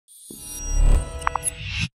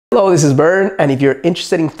Hello, this is Bern, and if you're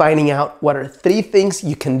interested in finding out what are 3 things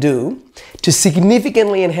you can do to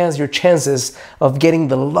significantly enhance your chances of getting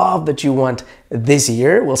the love that you want this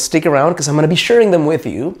year, well, stick around because I'm going to be sharing them with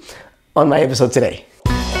you on my episode today.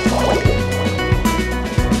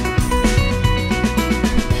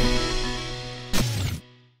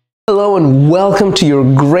 Hello and welcome to your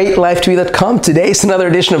greatlifetv.com. Today is another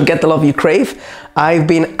edition of Get the Love You Crave. I've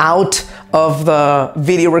been out of the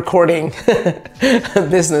video recording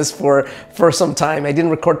business for some time. I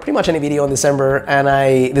didn't record pretty much any video in December, and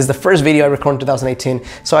this is the first video I recorded in 2018.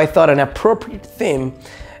 So I thought an appropriate theme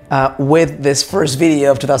with this first video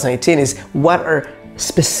of 2018 is what are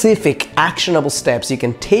specific actionable steps you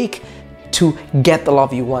can take to get the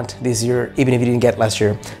love you want this year, even if you didn't get last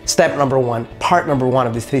year. Step number 1, part number 1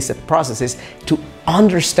 of this 3-step process is to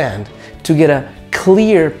understand, to get a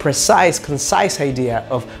clear, precise, concise idea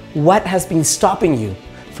of what has been stopping you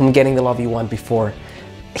from getting the love you want before.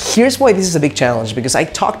 Here's why this is a big challenge, because I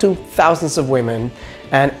talk to thousands of women,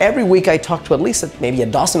 and every week I talk to at least maybe a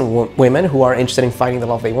dozen women who are interested in finding the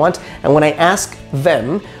love they want. And when I ask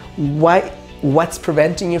them what's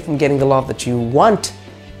preventing you from getting the love that you want,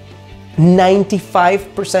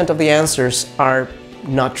 95% of the answers are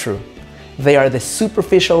not true. They are the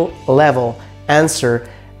superficial level answer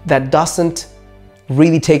that doesn't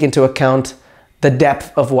really take into account the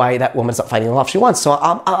depth of why that woman's not finding the love she wants. So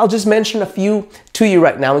I'll just mention a few to you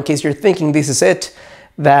right now in case you're thinking this is it,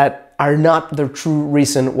 that are not the true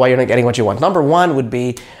reason why you're not getting what you want. Number 1 would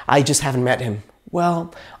be, I just haven't met him.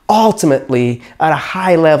 Well, ultimately, at a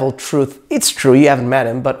high level truth, it's true you haven't met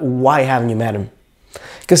him, but why haven't you met him?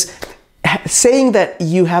 Because saying that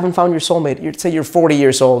you haven't found your soulmate, say you're 40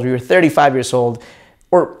 years old, or you're 35 years old,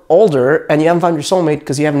 or older, and you haven't found your soulmate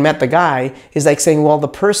because you haven't met the guy, is like saying, well, the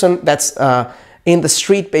person that's in the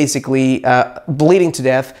street basically bleeding to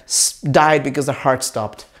death died because the heart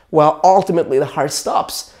stopped. Well, ultimately the heart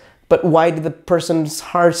stops. But why did the person's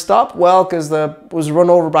heart stop? Well, because it was run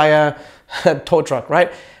over by a tow truck,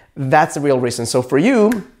 right? That's the real reason. So for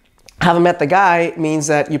you, haven't met the guy means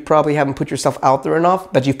that you probably haven't put yourself out there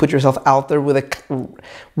enough, that you've put yourself out there with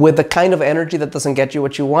the kind of energy that doesn't get you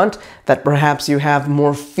what you want, that perhaps you have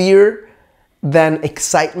more fear than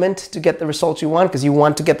excitement to get the results you want, because you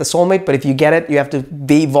want to get the soulmate, but if you get it, you have to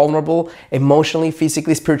be vulnerable, emotionally,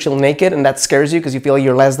 physically, spiritually naked, and that scares you because you feel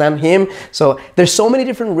you're less than him. So there's so many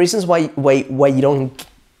different reasons why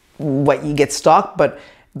you get stuck, but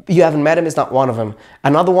you haven't met him is not one of them.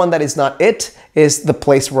 Another one that is not it is the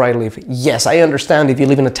place where I live. Yes, I understand if you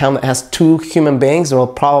live in a town that has 2 human beings, well,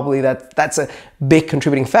 probably that's a big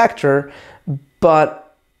contributing factor.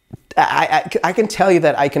 But I can tell you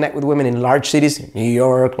that I connect with women in large cities, New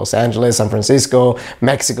York, Los Angeles, San Francisco,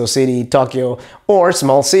 Mexico City, Tokyo, or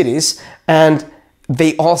small cities, and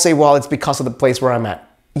they all say, well, it's because of the place where I'm at.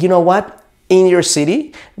 You know what? In your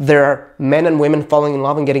city, there are men and women falling in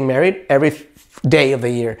love and getting married every day of the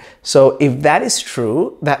year. So if that is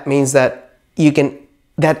true, that means that even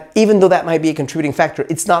though that might be a contributing factor,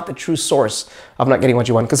 it's not the true source of not getting what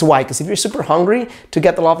you want. Because why? Because if you're super hungry to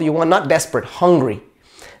get the love that you want, not desperate, hungry,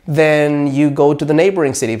 then you go to the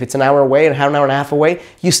neighboring city. If it's an hour away and an hour and a half away,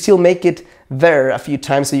 you still make it there a few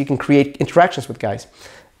times so you can create interactions with guys.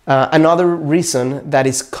 Another reason that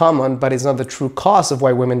is common, but is not the true cause of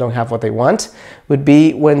why women don't have what they want, would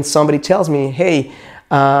be when somebody tells me, hey,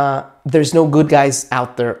 there's no good guys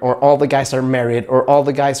out there, or all the guys are married, or all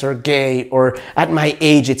the guys are gay, or at my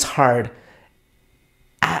age it's hard.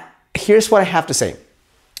 Here's what I have to say.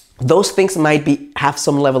 Those things might have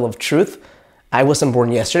some level of truth. I wasn't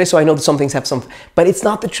born yesterday, so I know that some things have some, but it's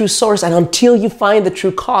not the true source. And until you find the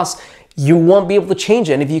true cause, you won't be able to change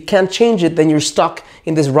it. And if you can't change it, then you're stuck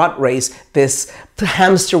in this rat race, this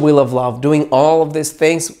hamster wheel of love, doing all of these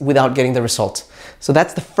things without getting the result. So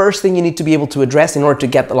that's the first thing you need to be able to address in order to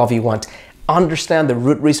get the love you want. Understand the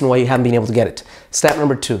root reason why you haven't been able to get it. Step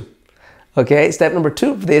number 2. Okay, step number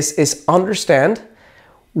 2 of this is understand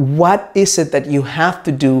what is it that you have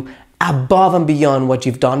to do above and beyond what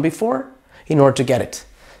you've done before in order to get it.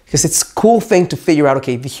 Because it's a cool thing to figure out,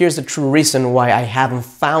 okay, here's the true reason why I haven't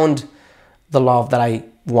found the love that I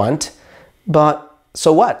want, but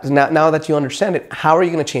so what? Now that you understand it, how are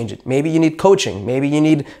you going to change it? Maybe you need coaching, maybe you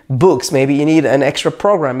need books, maybe you need an extra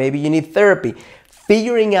program, maybe you need therapy.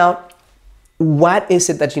 Figuring out what is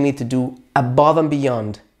it that you need to do above and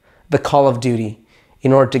beyond the call of duty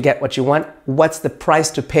in order to get what you want. What's the price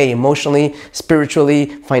to pay emotionally, spiritually,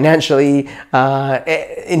 financially,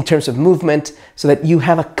 in terms of movement, so that you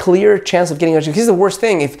have a clear chance of getting what you want. Here's the worst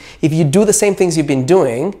thing. If you do the same things you've been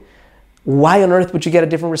doing, why on earth would you get a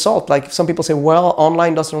different result? Like some people say, well,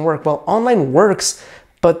 online doesn't work. Well, online works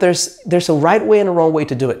But there's a right way and a wrong way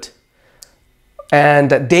to do it.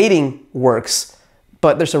 And dating works,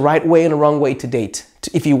 but there's a right way and a wrong way to date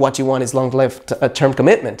if what you want is long-lived term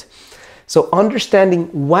commitment. So understanding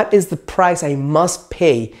what is the price I must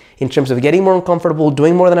pay in terms of getting more uncomfortable,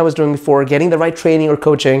 doing more than I was doing before, getting the right training or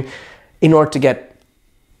coaching in order to get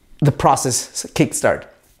the process kickstart.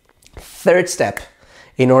 Third step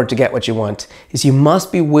in order to get what you want is you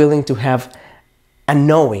must be willing to have a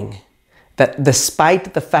knowing that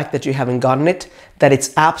despite the fact that you haven't gotten it, that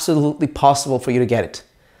it's absolutely possible for you to get it.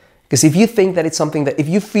 Because if you think that it's something that, if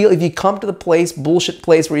you come to the bullshit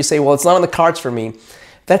place where you say, well, it's not on the cards for me,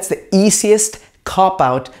 that's the easiest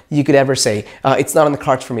cop-out you could ever say. It's not on the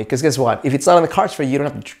cards for me. Because guess what? If it's not on the cards for you,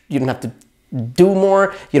 you don't have to do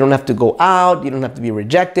more, you don't have to go out, you don't have to be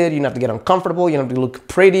rejected, you don't have to get uncomfortable, you don't have to look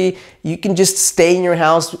pretty. You can just stay in your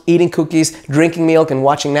house eating cookies, drinking milk, and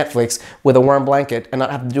watching Netflix with a warm blanket and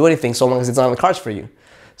not have to do anything so long as it's not on the cards for you.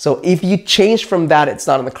 So if you change from that, it's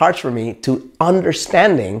not on the cards for me, to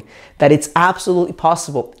understanding that it's absolutely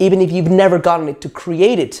possible, even if you've never gotten it, to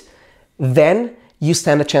create it, then you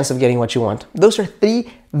stand a chance of getting what you want. Those are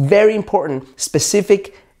 3 very important,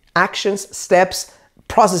 specific actions, steps,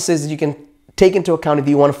 processes that you can take into account if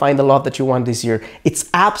you want to find the love that you want this year. It's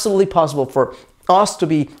absolutely possible for us to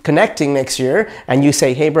be connecting next year and you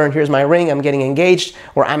say, hey Bern, here's my ring, I'm getting engaged,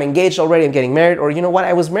 or I'm engaged already, I'm getting married, or you know what,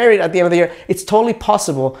 I was married at the end of the year. It's totally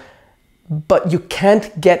possible, but you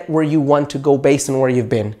can't get where you want to go based on where you've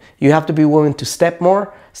been. You have to be willing to step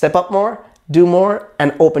up more, do more,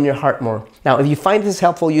 and open your heart more. Now, if you find this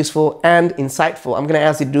helpful, useful, and insightful, I'm gonna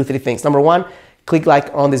ask you to do 3 things. Number 1, click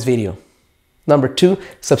like on this video. Number 2,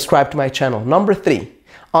 subscribe to my channel. Number 3,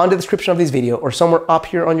 on the description of this video or somewhere up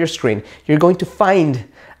here on your screen, you're going to find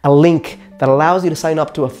a link that allows you to sign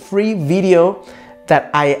up to a free video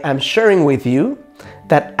that I am sharing with you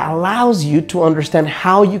that allows you to understand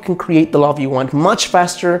how you can create the love you want much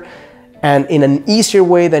faster and in an easier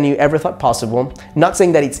way than you ever thought possible. Not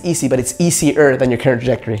saying that it's easy, but it's easier than your current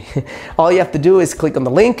trajectory. All you have to do is click on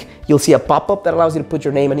the link. You'll see a pop-up that allows you to put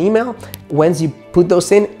your name and email. Once you put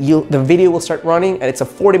those in, the video will start running, and it's a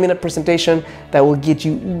 40-minute presentation that will get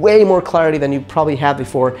you way more clarity than you probably had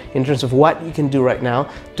before in terms of what you can do right now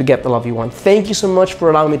to get the love you want. Thank you so much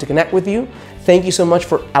for allowing me to connect with you. Thank you so much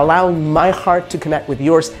for allowing my heart to connect with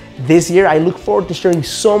yours this year. I look forward to sharing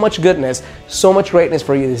so much goodness, so much greatness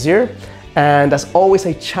for you this year. And as always,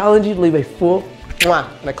 I challenge you to live a full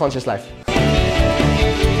and a conscious life.